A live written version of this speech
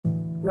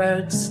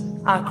Words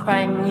are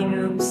crying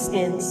new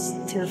skins,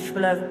 till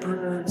full of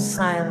brood,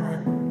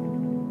 silent,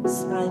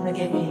 silent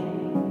again.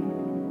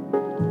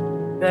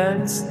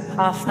 Birds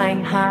are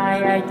flying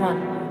high, I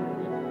don't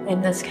know,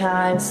 in the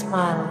sky,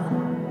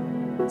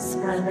 smiling,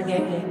 smiling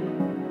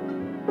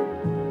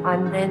again.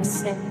 I'm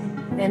dancing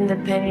in the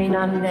pain,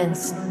 I'm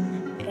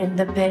dancing in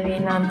the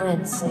pain, I'm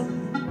dancing,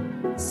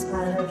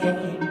 smile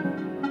again.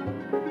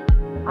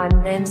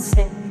 I'm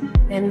dancing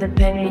in the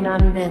pain,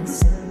 I'm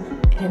dancing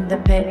in the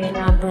pain,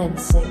 I'm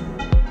dancing,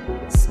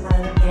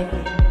 smile again.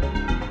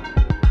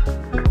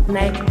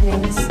 Make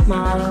me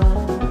smile,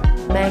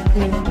 make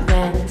me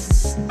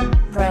dance,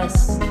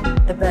 press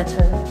the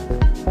button,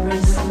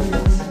 receive.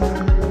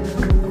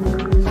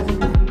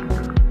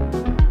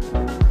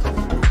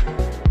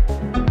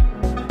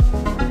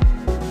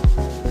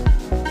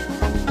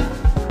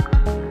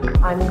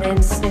 I'm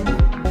dancing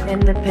in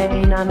the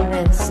pain, I'm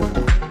dancing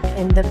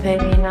in the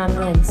pain, I'm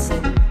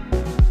dancing,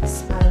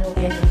 smile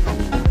again.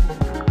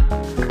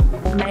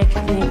 Make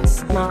me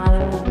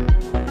smile,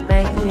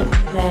 make me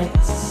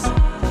dance,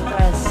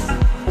 press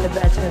the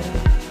button,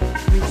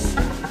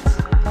 reset.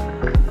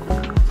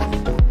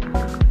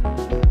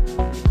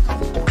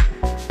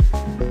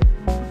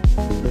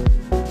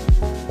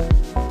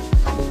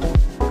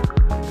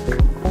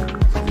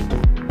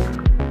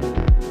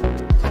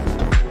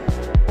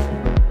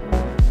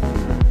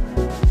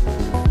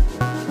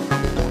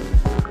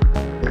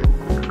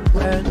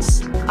 Words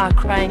are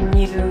crying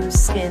new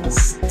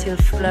skins, till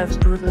full of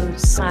brood,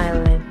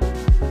 silent,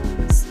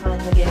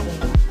 silent again.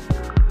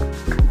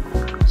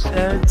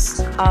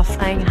 Birds are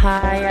flying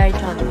high, I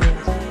don't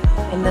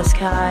know, in the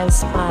sky,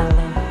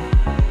 smiling,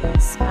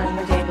 smiling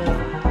again.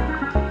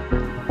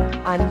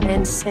 I'm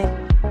dancing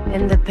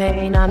in the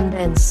pain, I'm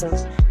dancing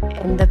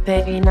in the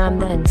pain, I'm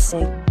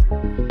dancing,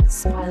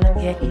 smile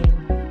again.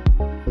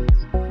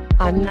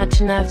 I'm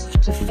not enough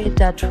to fit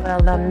that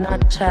well, I'm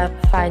not tough,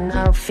 I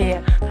know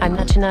fear, I'm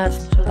not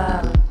enough to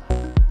love.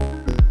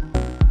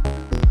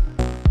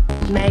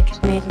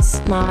 Make me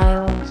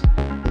smile,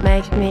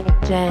 make me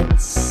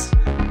dance,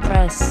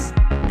 press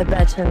the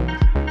button,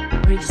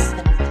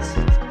 reset.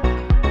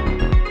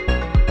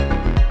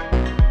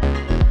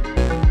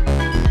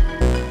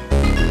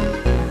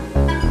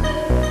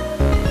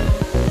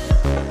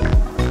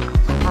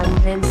 I'm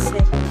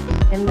dancing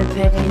in the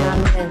pain,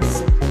 I'm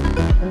dancing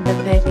in the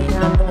pain,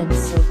 I'm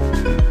dancing,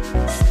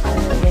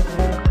 smile again.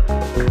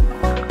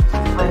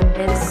 I'm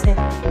dancing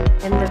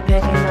in the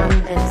pain,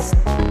 I'm dancing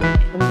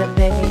in the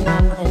pain,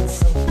 I'm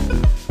dancing,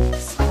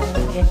 smile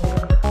again.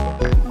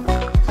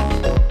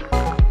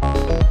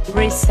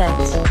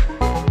 Reset,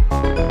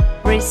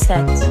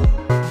 reset,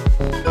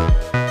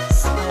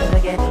 smile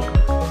again.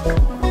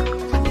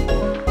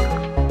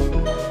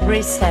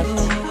 Reset,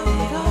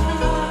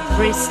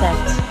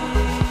 reset,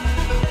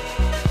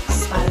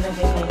 smile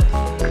again.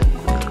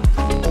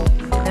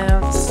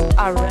 Nerves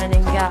are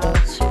running out,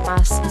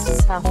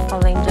 masks are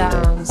falling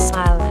down,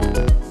 silent,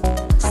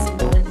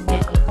 smiling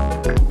again.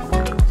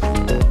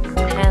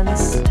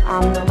 Hands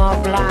are no more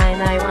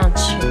blind, I want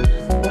you,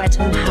 wet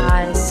and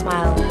high,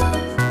 smiling,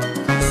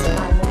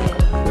 smile again.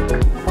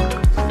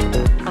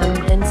 I'm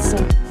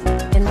dancing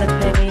in the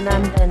pain,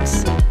 I'm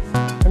dancing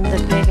in the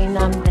pain,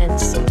 I'm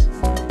dancing,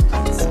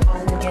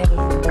 smile again.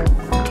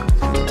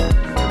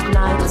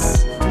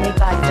 Nights, make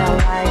back the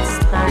lights,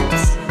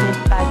 nights,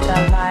 make back the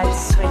lights,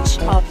 switch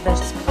off the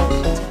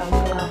spirit, turn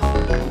me on.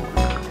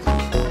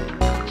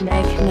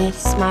 Make me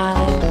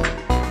smile,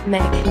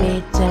 make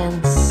me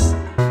dance,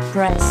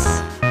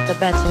 press the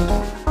button,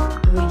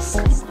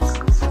 reset.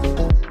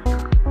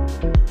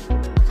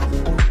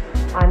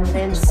 I'm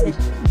dancing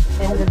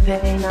in the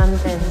pain, I'm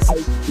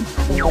dancing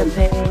in the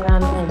pain,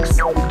 I'm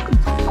dancing,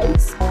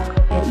 smile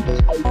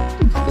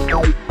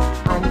again.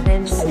 I'm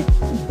dancing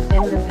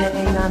in the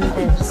pain, I'm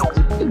dancing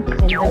in the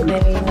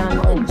pain,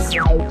 I'm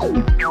dancing, smile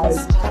again.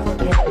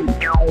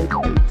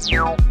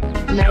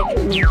 Make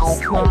me smile,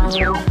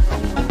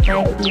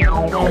 make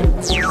me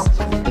dance,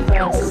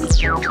 press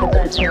the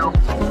button,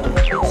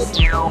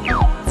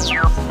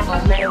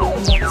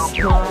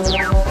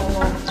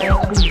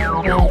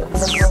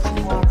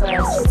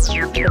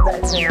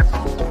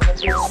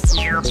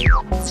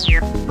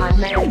 I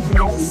make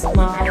me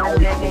smile,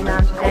 make me dance, press the button, I make me smile, making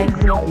I'm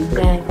making me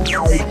dance,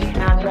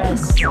 making I'm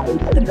press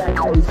the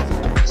button,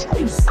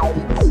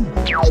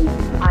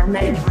 I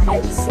make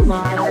me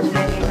smile,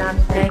 making I'm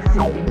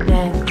making me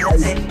dance,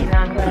 making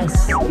I'm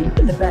press the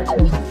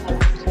button,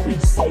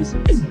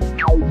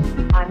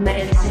 I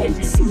make me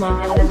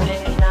smile,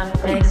 making I'm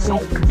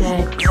making me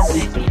dance,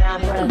 making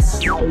I'm press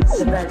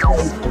the button.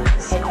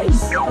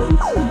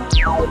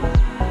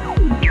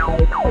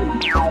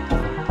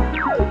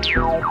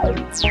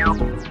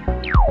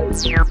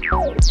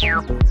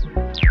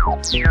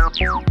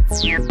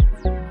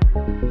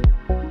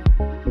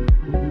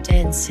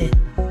 Dancing,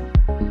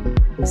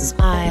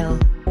 smile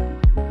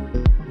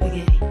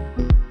again.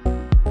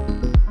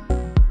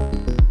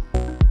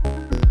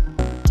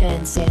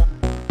 Dancing,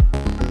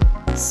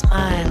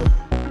 smile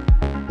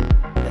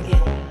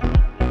again.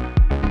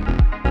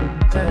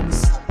 Birds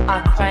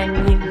are crying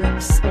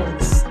new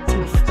skins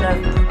to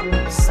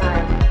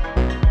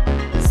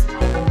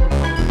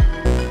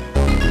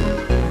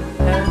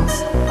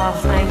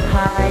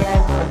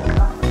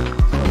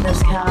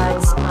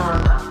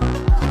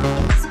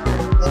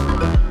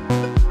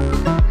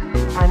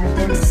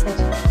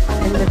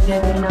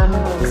pain I'm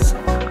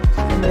missing,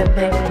 in the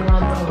pain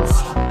I'm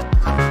missing.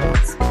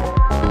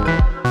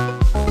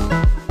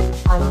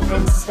 I'm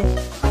missing,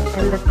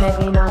 in the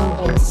pain I'm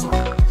missing,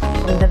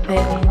 in the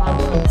pain I'm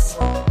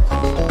missing.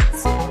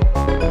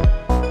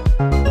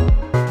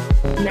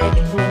 Make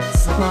me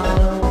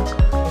smile,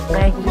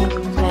 make me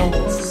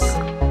dance,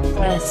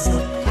 press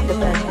the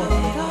button,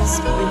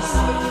 squeeze.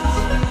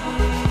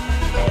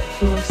 Make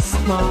me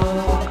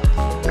smile,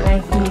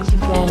 make me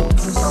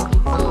dance,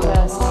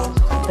 press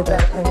the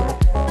button.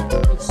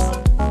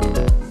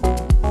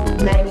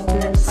 Make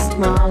me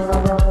smile,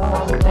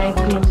 make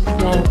me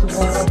dance,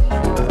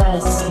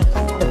 press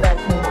the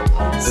button,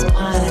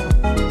 smile.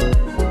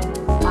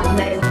 I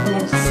make me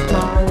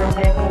smile,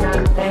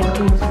 make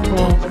me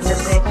dance,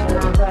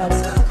 press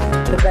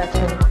the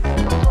button.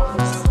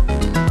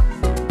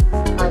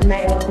 I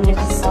make me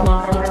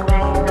smile,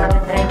 make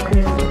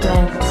me dance,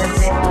 press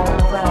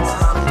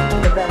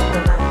the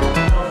button.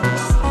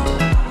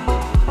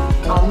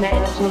 I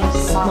make me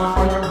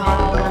smile,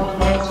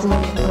 make me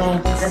dance,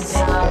 press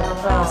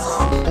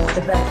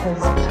the button.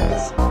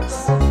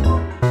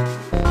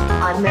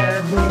 I make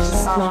me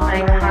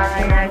smile,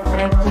 make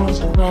me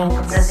dance,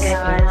 press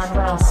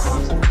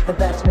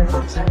the button.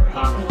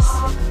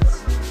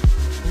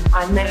 I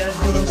make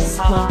me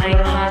smile,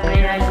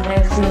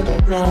 make me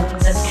dance,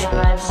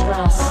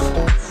 press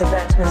the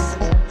button.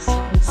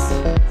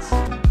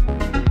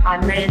 I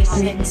make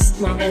me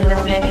smile, in the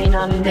pain I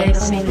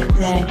make me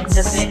dance,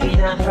 the pain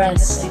I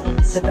press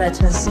the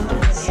button.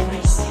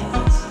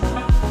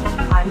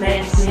 I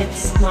make me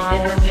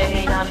smile, in the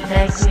pain I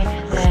make me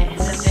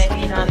dance, the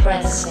pain I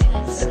press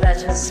the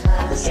button.